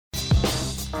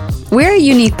We're a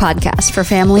unique podcast for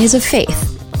families of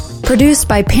faith, produced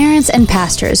by parents and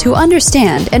pastors who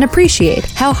understand and appreciate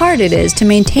how hard it is to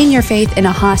maintain your faith in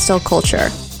a hostile culture.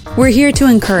 We're here to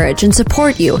encourage and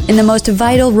support you in the most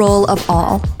vital role of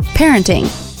all, parenting.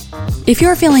 If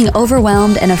you're feeling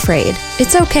overwhelmed and afraid,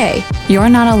 it's okay. You're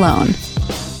not alone.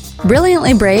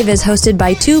 Brilliantly Brave is hosted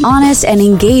by two honest and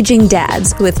engaging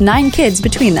dads with 9 kids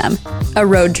between them. A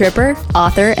road tripper,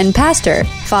 author, and pastor,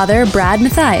 Father Brad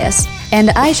Matthias, and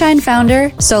iShine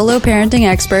founder, solo parenting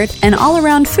expert, and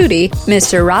all-around foodie,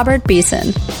 Mr. Robert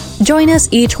Beeson. Join us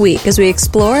each week as we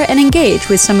explore and engage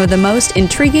with some of the most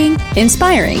intriguing,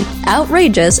 inspiring,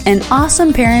 outrageous, and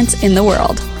awesome parents in the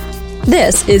world.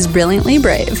 This is Brilliantly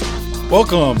Brave.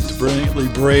 Welcome to Brilliantly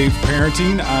Brave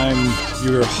Parenting. I'm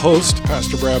your host,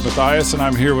 Pastor Brad Matthias, and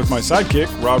I'm here with my sidekick,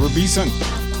 Robert Beeson.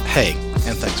 Hey,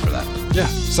 and thanks for that. Yeah,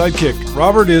 sidekick.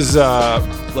 Robert is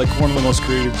like one of the most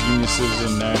creative geniuses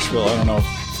in Nashville. I don't know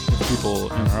if people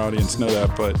in our audience know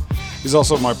that, but he's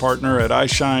also my partner at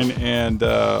iShine and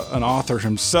an author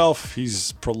himself.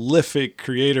 He's a prolific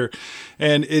creator,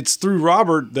 and it's through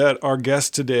Robert that our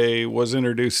guest today was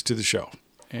introduced to the show.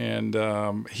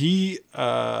 And he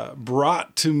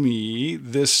brought to me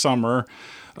this summer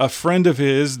a friend of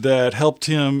his that helped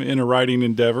him in a writing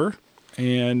endeavor.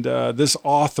 And this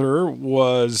author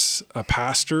was a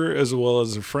pastor as well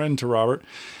as a friend to Robert.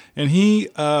 And he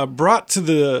brought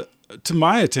to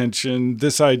my attention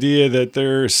this idea that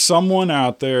there's someone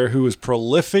out there who is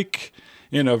prolific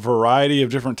in a variety of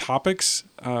different topics,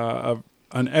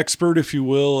 an expert, if you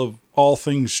will, of all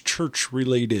things church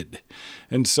related.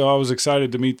 And so I was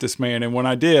excited to meet this man. And when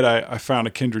I did, I found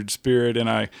a kindred spirit, and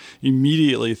I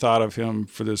immediately thought of him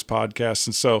for this podcast.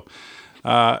 And so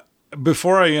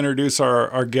before I introduce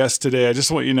our guest today, I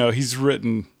just want you to know he's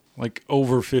written like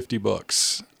over 50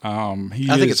 books. I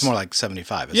think it's more like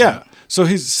 75, isn't it? So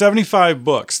he's 75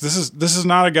 books. This is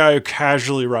not a guy who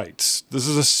casually writes. This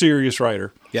is a serious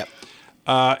writer. Yep.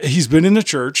 He's been in the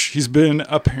church. He's been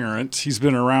a parent. He's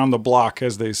been around the block,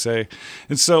 as they say.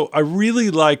 And so I really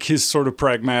like his sort of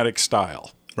pragmatic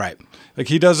style. Right. Like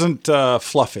he doesn't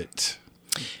fluff it.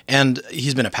 And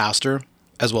he's been a pastor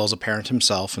as well as a parent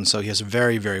himself. And so he has a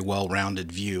very, very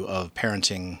well-rounded view of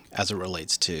parenting as it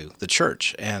relates to the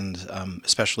church, and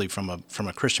especially from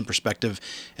a Christian perspective.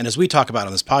 And as we talk about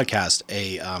on this podcast,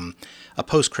 a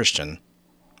post-Christian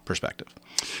perspective.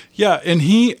 Yeah, and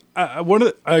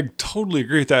I totally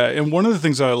agree with that. And one of the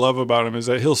things that I love about him is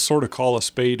that he'll sort of call a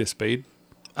spade a spade.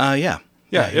 Yeah.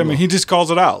 Yeah, I mean, he just calls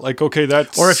it out. Like, okay,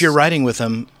 that's... Or if you're writing with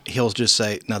him, he'll just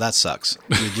say, no, that sucks.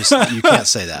 You can't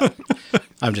say that.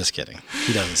 I'm just kidding.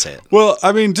 He doesn't say it. Well,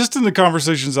 I mean, just in the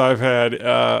conversations I've had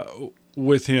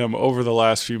with him over the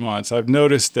last few months, I've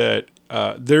noticed that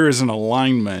there is an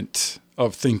alignment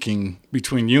of thinking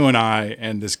between you and I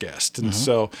and this guest. And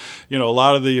so, a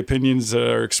lot of the opinions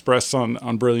that are expressed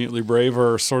on Brilliantly Brave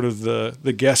are sort of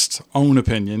the guest's own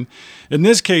opinion. In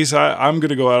this case, I'm going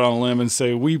to go out on a limb and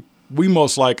say we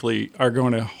most likely are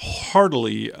going to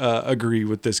heartily agree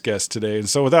with this guest today. And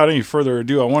so without any further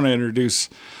ado, I want to introduce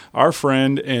our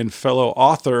friend and fellow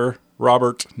author,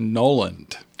 Robert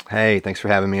Noland. Hey, thanks for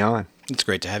having me on. It's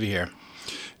great to have you here.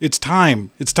 It's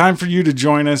time. It's time for you to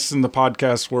join us in the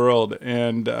podcast world.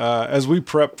 And as we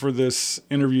prep for this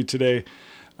interview today,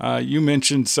 you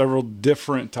mentioned several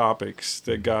different topics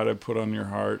that God had put on your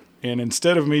heart. And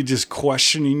instead of me just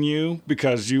questioning you,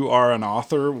 because you are an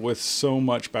author with so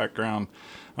much background,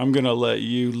 I'm going to let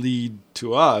you lead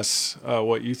to us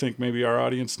what you think maybe our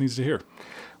audience needs to hear.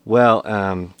 Well,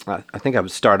 I think I would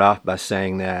start off by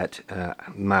saying that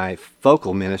my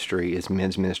focal ministry is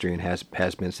men's ministry and has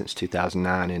been since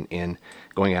 2009, and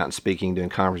going out and speaking, doing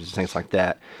conferences, things like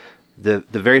that. The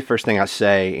very first thing I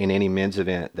say in any men's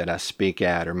event that I speak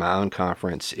at or my own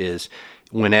conference is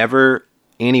whenever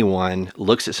anyone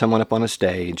looks at someone up on a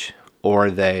stage or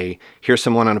they hear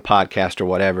someone on a podcast or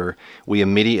whatever, we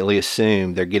immediately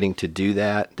assume they're getting to do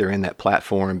that. They're in that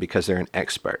platform because they're an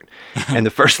expert. And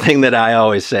the first thing that I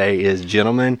always say is,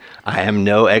 gentlemen, I am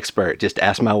no expert. Just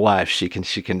ask my wife. She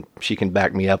can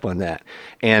back me up on that.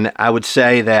 And I would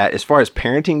say that as far as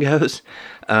parenting goes,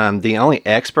 the only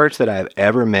experts that I've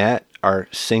ever met are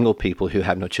single people who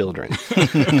have no children.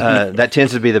 That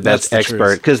tends to be the best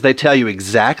expert because they tell you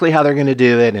exactly how they're going to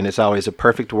do it, and it's always a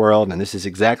perfect world, and this is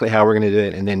exactly how we're going to do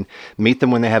it. And then meet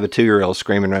them when they have a 2-year-old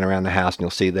screaming running around the house, and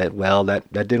you'll see that, well,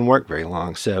 that didn't work very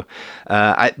long. So,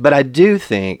 but I do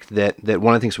think that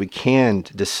one of the things we can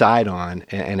decide on,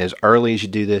 and as early as you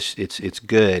do this, it's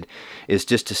good, is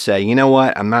just to say, you know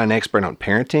what, I'm not an expert on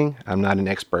parenting, I'm not an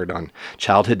expert on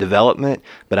childhood development,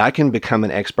 but I can become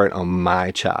an expert on my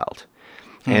child.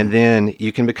 And then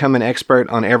you can become an expert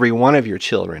on every one of your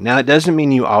children. Now, it doesn't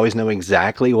mean you always know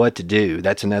exactly what to do.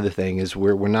 That's another thing, is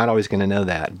we're not always going to know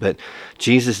that. But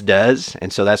Jesus does,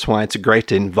 and so that's why it's great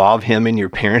to involve him in your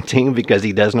parenting, because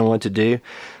he does know what to do.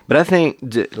 But I think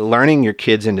learning your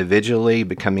kids individually,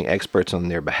 becoming experts on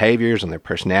their behaviors, on their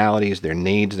personalities, their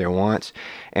needs, their wants.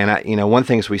 And one of the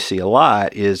things we see a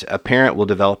lot is a parent will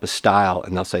develop a style,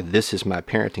 and they'll say, "This is my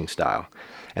parenting style."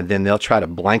 And then they'll try to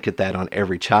blanket that on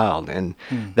every child. And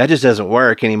that just doesn't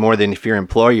work any more than if you're an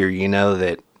employer, you know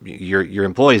that your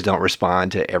employees don't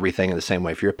respond to everything in the same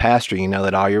way. If you're a pastor, you know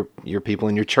that all your people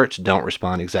in your church don't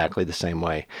respond exactly the same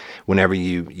way whenever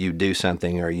you do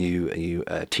something or you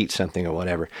teach something or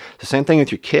whatever. The same thing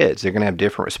with your kids. They're going to have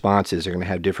different responses. They're going to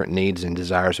have different needs and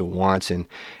desires and wants,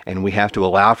 and we have to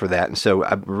allow for that. And so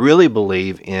I really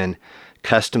believe in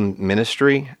custom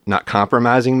ministry, not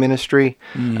compromising ministry.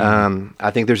 I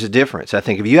think there's a difference. I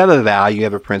think if you have a value, you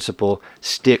have a principle,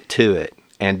 stick to it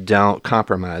and don't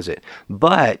compromise it.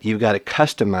 But you've got to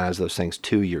customize those things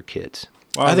to your kids.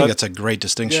 Wow, I think that's a great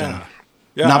distinction.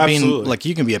 Yeah, not absolutely. being like,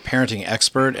 you can be a parenting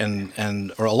expert,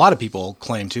 and or a lot of people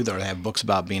claim too that they have books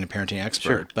about being a parenting expert.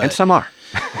 Sure. But, And some are.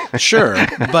 Sure,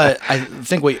 but I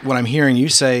think what I'm hearing you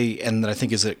say, and that I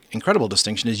think is an incredible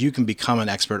distinction, is you can become an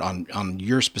expert on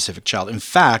your specific child. In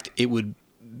fact, it would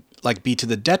be to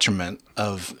the detriment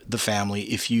of the family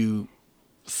if you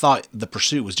thought the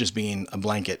pursuit was just being a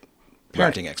blanket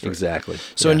parenting expert. Exactly.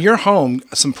 So in your home,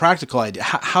 some practical idea.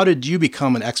 How did you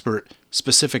become an expert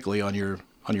specifically on your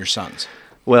sons?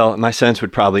 Well, my sons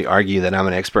would probably argue that I'm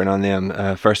an expert on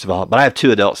them, first of all. But I have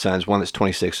two adult sons, one that's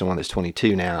 26 and one that's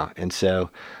 22 now. And so,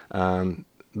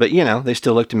 but they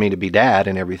still look to me to be dad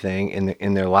and everything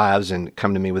in their lives, and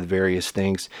come to me with various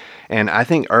things. And I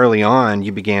think early on,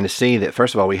 you began to see that,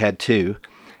 first of all, we had two,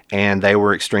 and they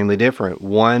were extremely different.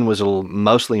 One was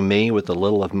mostly me with a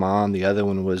little of mom. The other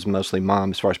one was mostly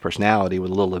mom as far as personality with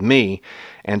a little of me.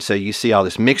 And so you see all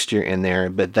this mixture in there,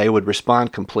 but they would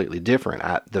respond completely different.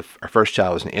 Our first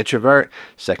child was an introvert.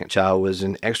 Second child was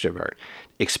an extrovert.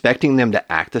 Expecting them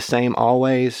to act the same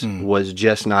always was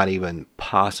just not even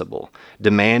possible.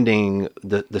 Demanding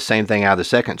the same thing out of the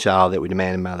second child that we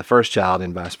demanded out of the first child,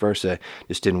 and vice versa,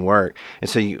 just didn't work. And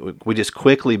so we just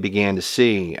quickly began to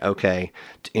see, okay,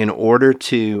 in order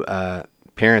to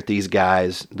parent these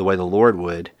guys the way the Lord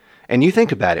would. And you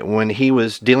think about it, when he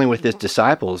was dealing with his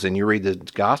disciples, and you read the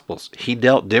Gospels, he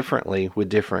dealt differently with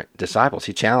different disciples.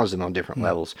 He challenged them on different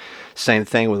levels. Same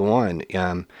thing with one.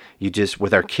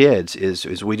 With our kids,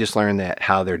 is we just learn that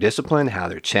how they're disciplined, how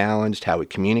they're challenged, how we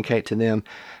communicate to them,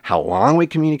 how long we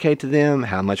communicate to them,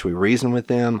 how much we reason with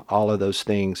them. All of those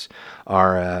things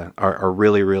are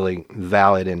really, really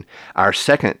valid. And our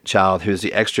second child, who's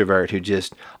the extrovert, who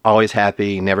just always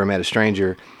happy, never met a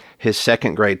stranger, his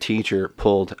second grade teacher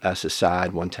pulled us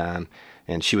aside one time,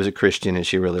 and she was a Christian, and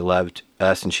she really loved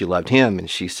us, and she loved him. And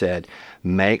she said,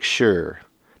 make sure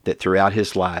that throughout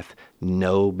his life,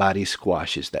 nobody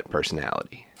squashes that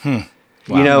personality.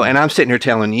 Wow. And I'm sitting here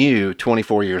telling you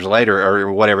 24 years later,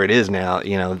 or whatever it is now,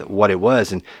 what it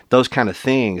was, and those kind of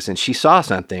things. And she saw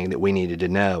something that we needed to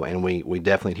know, and we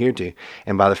definitely adhered to.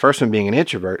 And by the first one being an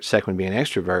introvert, second one being an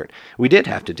extrovert, we did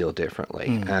have to deal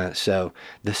differently. So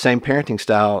the same parenting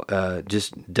style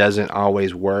just doesn't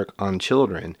always work on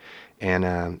children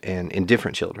and in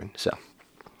different children. So.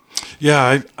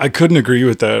 Yeah, I couldn't agree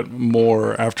with that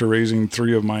more after raising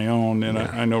three of my own. And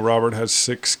I know Robert has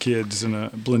 6 kids in a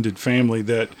blended family,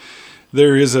 that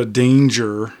there is a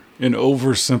danger in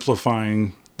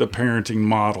oversimplifying the parenting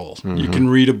model. You can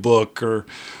read a book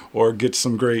or get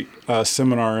some great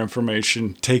seminar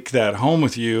information, take that home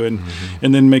with you, and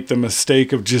then make the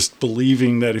mistake of just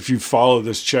believing that if you follow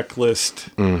this checklist,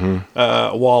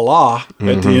 voila,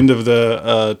 at the end of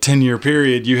the 10-year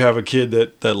period, you have a kid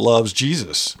that loves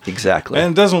Jesus. Exactly.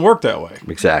 And it doesn't work that way.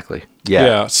 Exactly.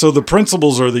 Yeah. So the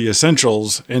principles are the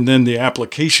essentials, and then the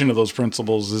application of those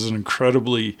principles is an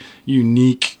incredibly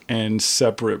unique and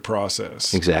separate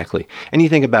process. Exactly. And you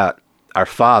think about our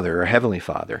Father, our Heavenly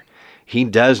Father. He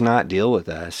does not deal with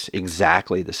us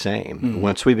exactly the same.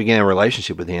 Once we begin a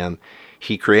relationship with him,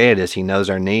 he created us. He knows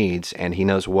our needs, and he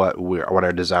knows what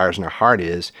our desires in our heart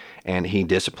is, and he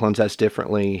disciplines us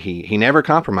differently. He never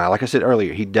compromises. Like I said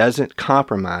earlier, he doesn't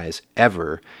compromise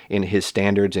ever in his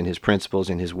standards and his principles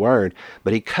and his word,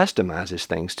 but he customizes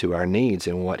things to our needs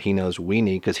and what he knows we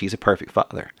need, because he's a perfect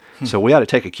father. So we ought to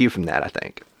take a cue from that, I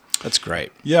think. That's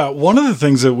great. Yeah, one of the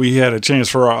things that we had a chance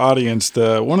for our audience,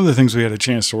 one of the things we had a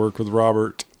chance to work with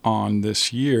Robert on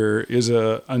this year is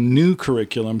a new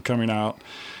curriculum coming out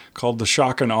called the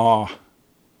Shock and Awe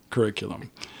curriculum.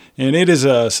 And it is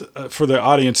for the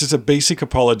audience, it's a basic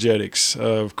apologetics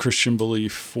of Christian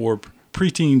belief for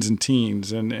preteens and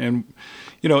teens. And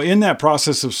in that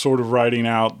process of sort of writing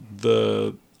out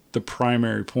the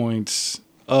primary points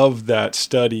of that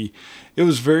study, it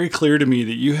was very clear to me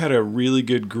that you had a really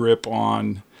good grip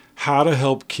on how to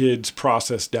help kids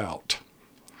process doubt.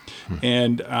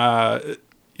 And,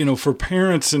 for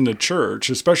parents in the church,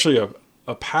 especially a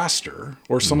pastor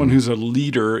or someone who's a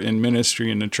leader in ministry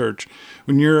in the church,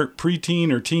 when your preteen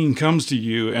or teen comes to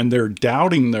you and they're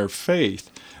doubting their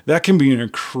faith, that can be an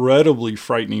incredibly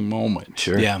frightening moment.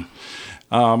 Sure. Yeah.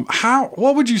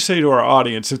 What would you say to our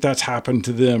audience if that's happened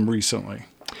to them recently?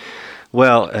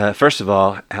 Well, first of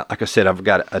all, like I said, I've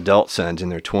got adult sons in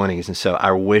their 20s, and so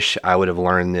I wish I would have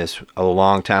learned this a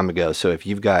long time ago. So if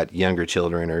you've got younger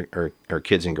children or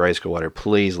kids in grade school, whatever,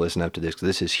 please listen up to this, because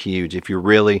this is huge. If you're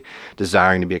really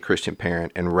desiring to be a Christian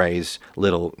parent and raise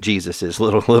little Jesuses,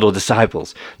 little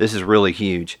disciples, this is really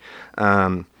huge.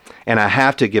 And I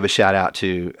have to give a shout out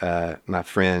to my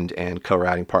friend and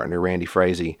co-writing partner, Randy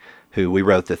Frazee, who we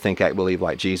wrote the Think, Act, Believe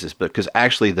Like Jesus book, because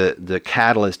actually the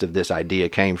catalyst of this idea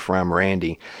came from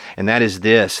Randy, and that is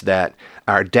that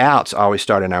our doubts always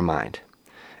start in our mind.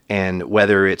 And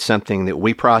whether it's something that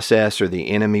we process or the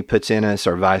enemy puts in us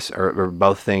or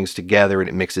both things together and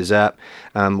it mixes up,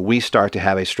 we start to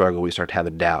have a struggle. We start to have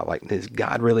a doubt, like, does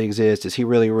God really exist? Is he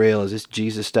really real? Is this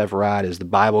Jesus stuff right? Is the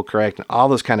Bible correct? And all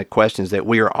those kind of questions that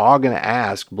we are all going to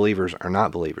ask, believers or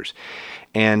not believers.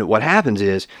 And what happens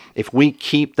is, if we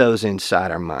keep those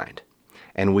inside our mind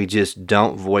and we just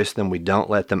don't voice them, we don't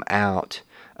let them out,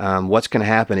 what's going to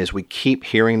happen is we keep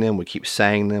hearing them, we keep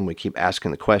saying them, we keep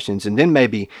asking the questions, and then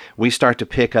maybe we start to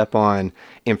pick up on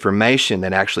information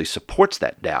that actually supports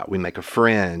that doubt. We make a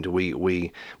friend, we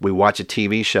watch a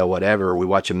TV show, whatever, we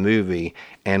watch a movie,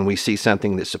 and we see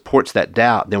something that supports that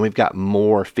doubt, then we've got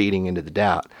more feeding into the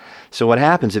doubt. So what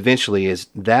happens eventually is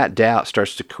that doubt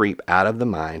starts to creep out of the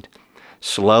mind,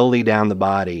 slowly down the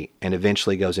body, and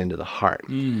eventually goes into the heart.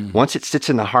 Once it sits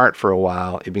in the heart for a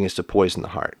while, it begins to poison the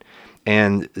heart.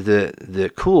 And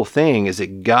the cool thing is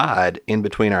that God, in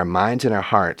between our minds and our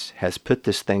hearts, has put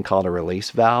this thing called a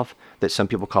release valve that some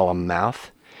people call a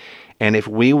mouth. And if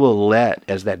we will let,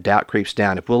 as that doubt creeps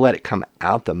down, if we'll let it come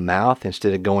out the mouth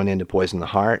instead of going in to poison the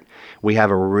heart, we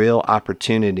have a real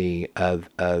opportunity of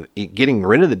getting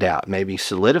rid of the doubt, maybe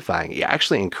solidifying,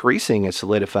 actually increasing and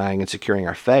solidifying and securing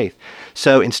our faith.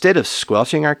 So instead of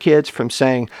squelching our kids from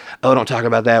saying, oh, don't talk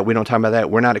about that, we don't talk about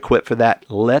that, we're not equipped for that,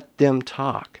 let them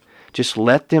talk. Just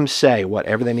let them say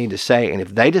whatever they need to say. And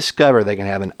if they discover they can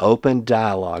have an open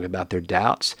dialogue about their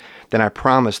doubts, then I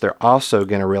promise they're also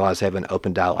going to realize they have an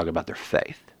open dialogue about their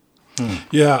faith.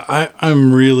 Yeah,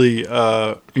 I'm really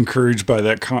encouraged by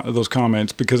those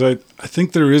comments, because I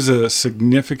think there is a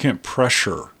significant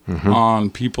pressure on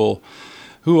people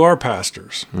who are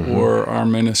pastors or are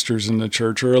ministers in the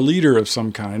church or a leader of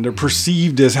some kind. They're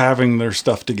perceived as having their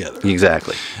stuff together.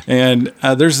 Exactly. And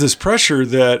there's this pressure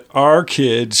that our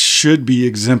kids should be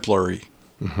exemplary,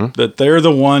 that they're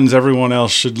the ones everyone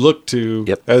else should look to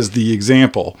as the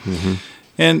example.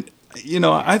 And,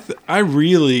 I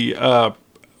really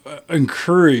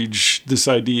encourage this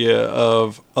idea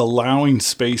of allowing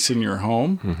space in your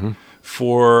home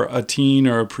for a teen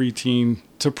or a preteen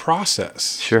to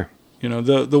process. Sure.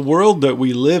 The world that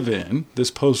we live in,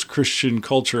 this post-Christian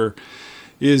culture,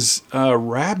 is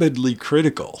rabidly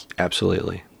critical.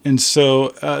 Absolutely. And so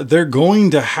they're going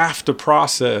to have to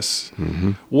process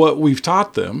what we've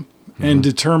taught them and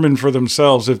determine for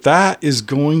themselves if that is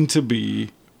going to be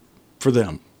for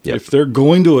them, if they're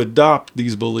going to adopt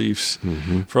these beliefs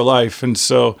for life. And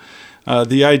so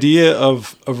the idea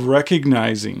of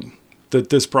recognizing that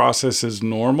this process is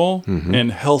normal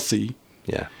and healthy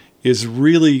is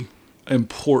really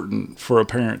important for a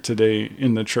parent today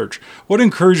in the church. What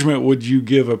encouragement would you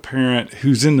give a parent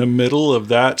who's in the middle of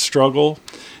that struggle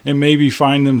and maybe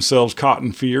find themselves caught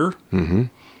in fear?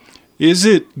 Is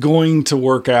it going to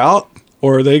work out,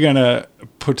 or are they going to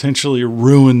potentially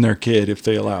ruin their kid if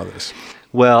they allow this?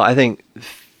 Well, I think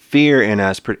fear in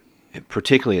us,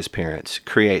 particularly as parents,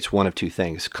 creates one of two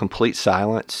things: complete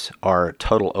silence or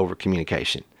total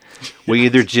overcommunication. We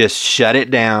either just shut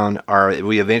it down, or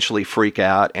we eventually freak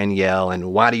out and yell,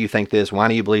 and why do you think this? Why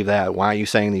do you believe that? Why are you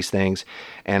saying these things?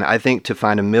 And I think to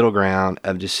find a middle ground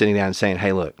of just sitting down and saying,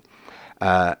 hey, look,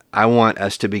 I want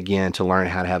us to begin to learn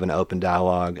how to have an open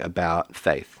dialogue about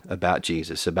faith, about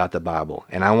Jesus, about the Bible.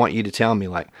 And I want you to tell me,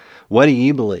 what do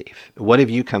you believe? What have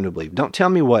you come to believe? Don't tell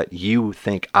me what you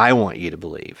think I want you to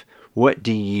believe. What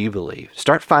do you believe?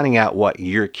 Start finding out what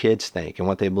your kids think and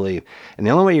what they believe. And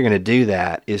the only way you're going to do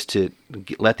that is to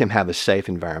let them have a safe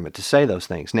environment to say those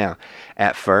things. Now,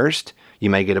 at first, you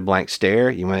may get a blank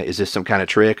stare. Is this some kind of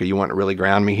trick, or you want to really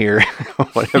ground me here,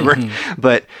 whatever?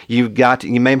 But you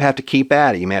may have to keep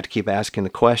at it. You may have to keep asking the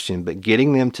question, but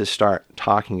getting them to start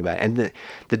talking about it. And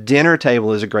the dinner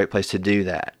table is a great place to do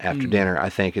that. After dinner, I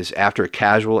think, is after a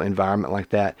casual environment like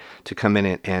that, to come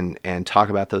in and talk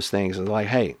about those things and like,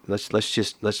 hey,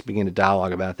 let's begin a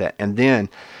dialogue about that. And then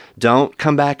don't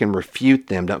come back and refute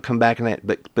them. Don't come back in that,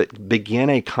 but begin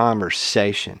a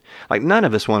conversation. Like, none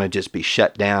of us want to just be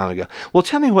shut down and go, well,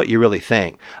 tell me what you really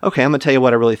think. Okay, I'm going to tell you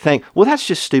what I really think. Well, that's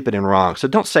just stupid and wrong, so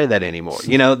don't say that anymore.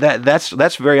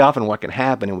 That's very often what can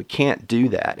happen, and we can't do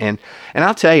that. And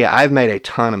I'll tell you, I've made a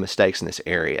ton of mistakes in this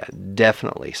area,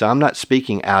 definitely. So I'm not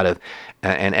speaking out of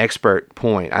an expert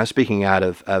point. I'm speaking out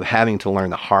of having to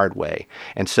learn the hard way.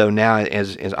 And so now,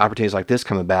 as opportunities like this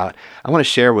come about, I want to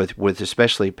share with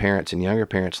especially parents and younger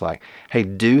parents, like, hey,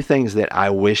 do things that I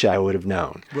wish I would have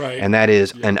known. Right. And that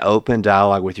is an open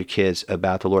dialogue with your kids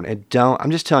about the Lord. And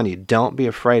I'm just telling you, don't be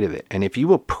afraid of it. And if you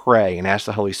will pray and ask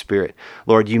the Holy Spirit,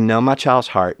 Lord, you know my child's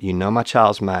heart, you know my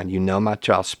child's mind, you know my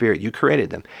child's spirit, you created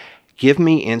them. Give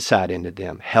me insight into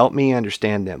them. Help me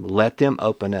understand them. Let them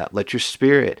open up. Let your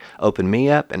Spirit open me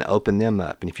up and open them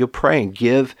up. And if you'll pray and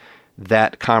give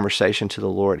that conversation to the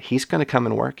Lord, He's going to come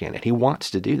and work in it. He wants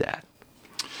to do that.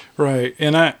 Right.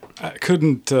 And I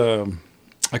couldn't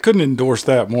endorse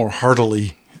that more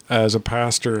heartily as a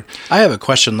pastor. I have a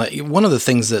question. One of the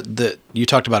things that you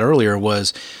talked about earlier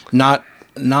was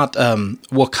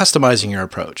customizing your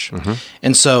approach. Mm-hmm.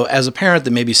 And so as a parent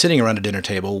that may be sitting around a dinner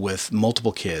table with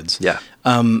multiple kids,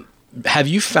 have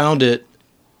you found it,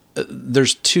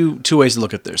 there's two ways to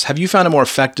look at this. Have you found it more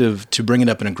effective to bring it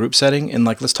up in a group setting and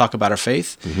like, let's talk about our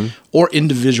faith, or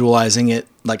individualizing it,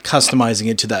 like customizing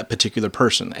it to that particular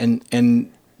person?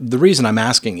 And the reason I'm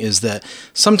asking is that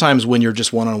sometimes when you're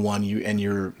just one-on-one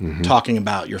you're talking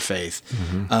about your faith,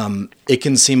 it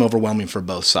can seem overwhelming for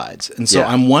both sides. And so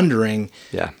I'm wondering,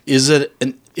 is it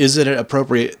an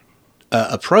appropriate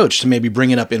approach to maybe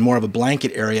bring it up in more of a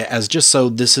blanket area as just so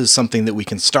this is something that we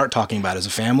can start talking about as a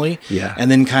family,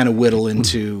 and then kind of whittle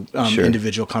into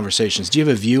individual conversations? Do you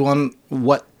have a view on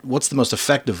what's the most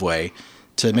effective way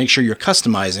to make sure you're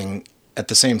customizing at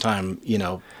the same time,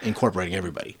 incorporating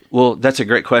everybody? Well, that's a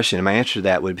great question. And my answer to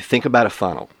that would be, think about a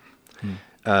funnel.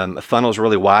 A funnel is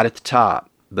really wide at the top,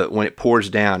 but when it pours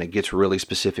down, it gets really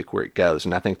specific where it goes.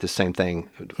 And I think the same thing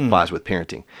applies with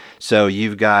parenting. So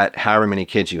you've got however many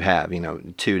kids you have,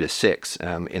 2 to 6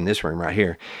 in this room right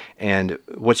here. And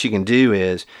what you can do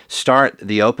is start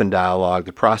the open dialogue,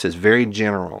 the process, very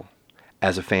general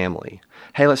as a family.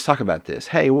 Hey, let's talk about this.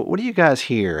 Hey, what do you guys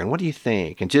hear? And what do you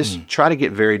think? And just try to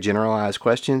get very generalized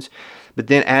questions. But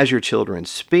then as your children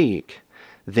speak,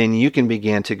 then you can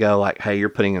begin to go like, hey, you're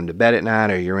putting them to bed at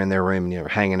night, or you're in their room and you're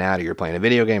hanging out, or you're playing a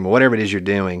video game, or whatever it is you're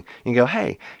doing. And you go,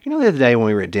 hey, the other day when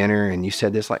we were at dinner and you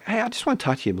said this, like, hey, I just want to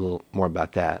talk to you a little more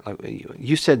about that. Like,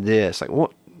 you said this, like,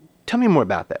 what? Tell me more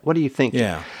about that. What do you think?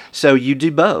 Yeah. So you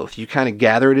do both. You kind of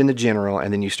gather it in the general,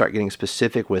 and then you start getting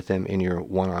specific with them in your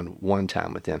one-on-one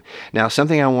time with them. Now,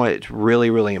 something I want, it's really,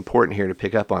 really important here to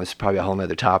pick up on, this is probably a whole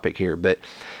nother topic here, but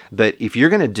if you're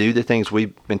going to do the things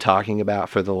we've been talking about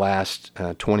for the last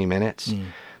 20 minutes,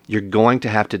 you're going to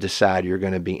have to decide you're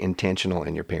going to be intentional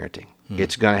in your parenting.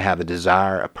 It's going to have a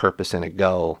desire, a purpose, and a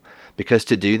goal. Because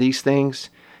to do these things,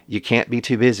 you can't be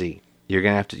too busy. You're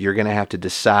going to have to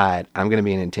decide, I'm going to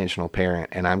be an intentional parent,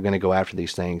 and I'm going to go after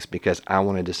these things because I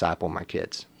want to disciple my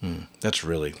kids. That's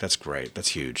great. That's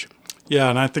huge. Yeah,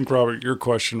 and I think, Robert, your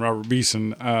question, Robert Beeson,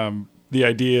 the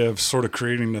idea of sort of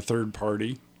creating a third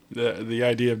party, the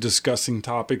idea of discussing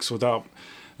topics without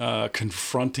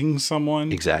confronting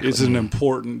someone is an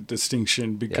important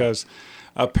distinction, because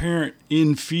a parent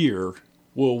in fear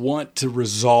will want to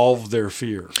resolve their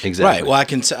fear. Exactly. Right. Well, I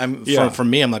can say, for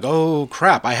me, I'm like, oh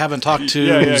crap, I haven't talked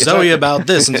to Zoe about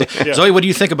this. And Zoe, what do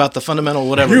you think about the fundamental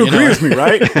whatever? You agree with me,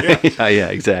 right? Yeah,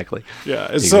 exactly.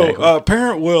 Yeah. And so a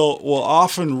parent will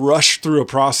often rush through a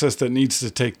process that needs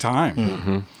to take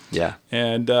time. Yeah.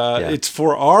 And it's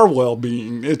for our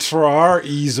well-being. It's for our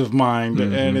ease of mind.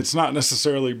 And it's not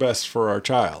necessarily best for our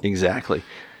child. Exactly.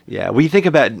 Yeah, well, you think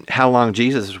about how long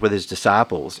Jesus was with his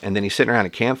disciples, and then he's sitting around a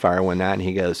campfire one night, and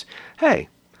he goes, hey,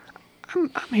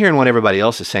 I'm hearing what everybody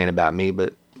else is saying about me,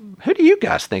 but who do you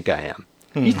guys think I am?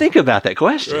 You think about that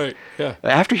question. Right, yeah.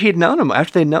 After they'd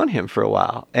known him for a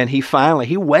while, and he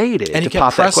waited to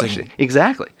pop that question.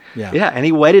 Exactly. Yeah, and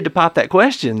he waited to pop that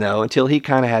question, though, until he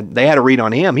kind of they had a read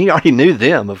on him. He already knew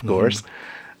them, of course.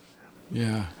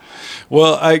 Yeah.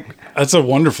 Well, that's a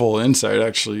wonderful insight,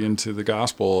 actually, into the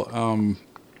gospel.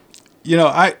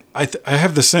 I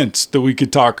have the sense that we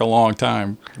could talk a long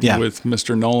time with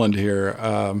Mr. Noland here.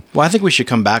 Well, I think we should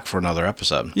come back for another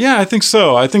episode. Yeah, I think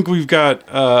so. I think we've got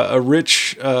a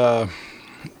rich bed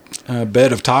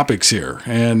of topics here,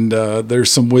 and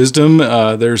there's some wisdom,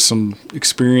 there's some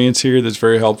experience here that's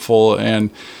very helpful,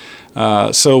 and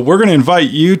so we're going to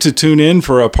invite you to tune in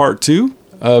for a part 2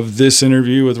 of this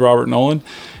interview with Robert Noland.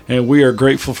 And we are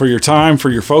grateful for your time, for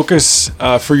your focus,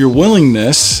 for your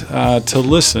willingness to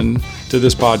listen to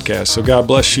this podcast. So God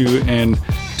bless you, and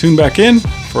tune back in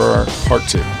for our part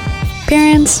 2.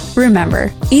 Parents,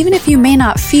 remember, even if you may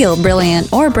not feel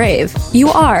brilliant or brave, you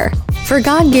are. For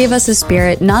God gave us a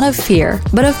spirit not of fear,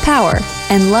 but of power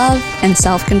and love and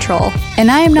self-control. And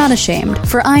I am not ashamed,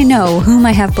 for I know whom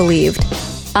I have believed.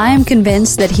 I am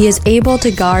convinced that he is able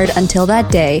to guard until that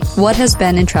day what has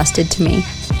been entrusted to me.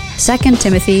 2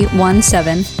 Timothy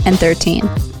 1:7 and 13.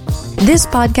 This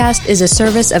podcast is a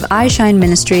service of iShine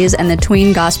Ministries and the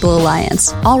Tween Gospel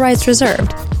Alliance. All rights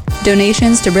reserved.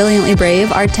 Donations to Brilliantly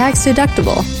Brave are tax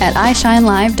deductible at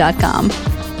iShineLive.com.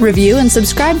 Review and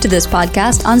subscribe to this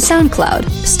podcast on SoundCloud,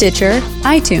 Stitcher,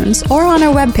 iTunes, or on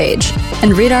our webpage.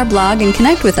 And read our blog and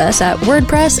connect with us at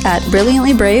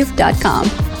WordPress@BrilliantlyBrave.com.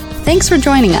 Thanks for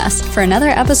joining us for another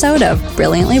episode of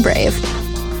Brilliantly Brave.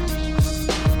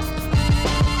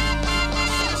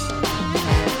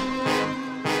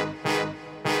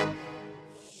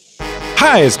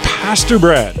 Hi, it's Pastor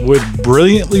Brad with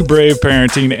Brilliantly Brave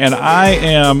Parenting, and I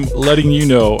am letting you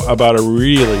know about a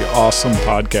really awesome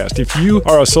podcast. If you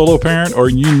are a solo parent or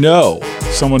you know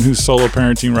someone who's solo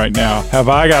parenting right now, have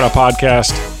I got a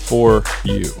podcast for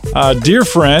you. Dear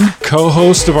friend,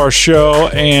 co-host of our show,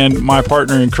 and my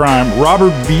partner in crime,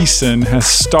 Robert Beeson, has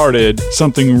started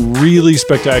something really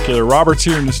spectacular. Robert's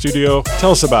here in the studio.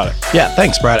 Tell us about it. Yeah,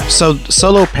 thanks, Brad. So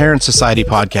Solo Parent Society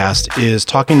podcast is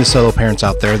talking to solo parents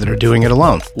out there that are doing it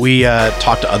alone. We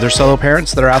talk to other solo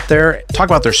parents that are out there, talk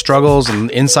about their struggles and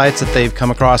insights that they've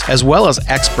come across, as well as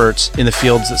experts in the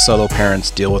fields that solo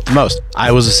parents deal with the most.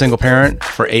 I was a single parent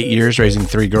for 8 years, raising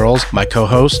 3 girls. My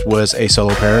co-host was a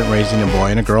solo parent, raising a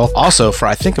boy and a girl, also for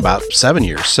I think about 7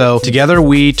 years. So together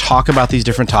we talk about these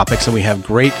different topics, and we have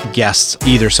great guests,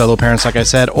 either solo parents, like I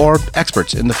said, or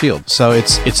experts in the field. So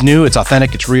it's new, it's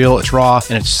authentic, it's real, it's raw,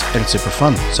 and it's super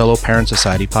fun. Solo Parent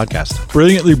Society podcast.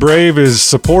 Brilliantly Brave is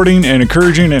supporting and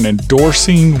encouraging and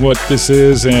endorsing what this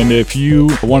is, and if you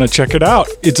want to check it out,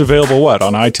 it's available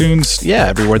on iTunes? Yeah,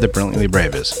 everywhere that Brilliantly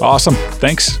Brave is. Awesome.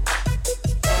 Thanks.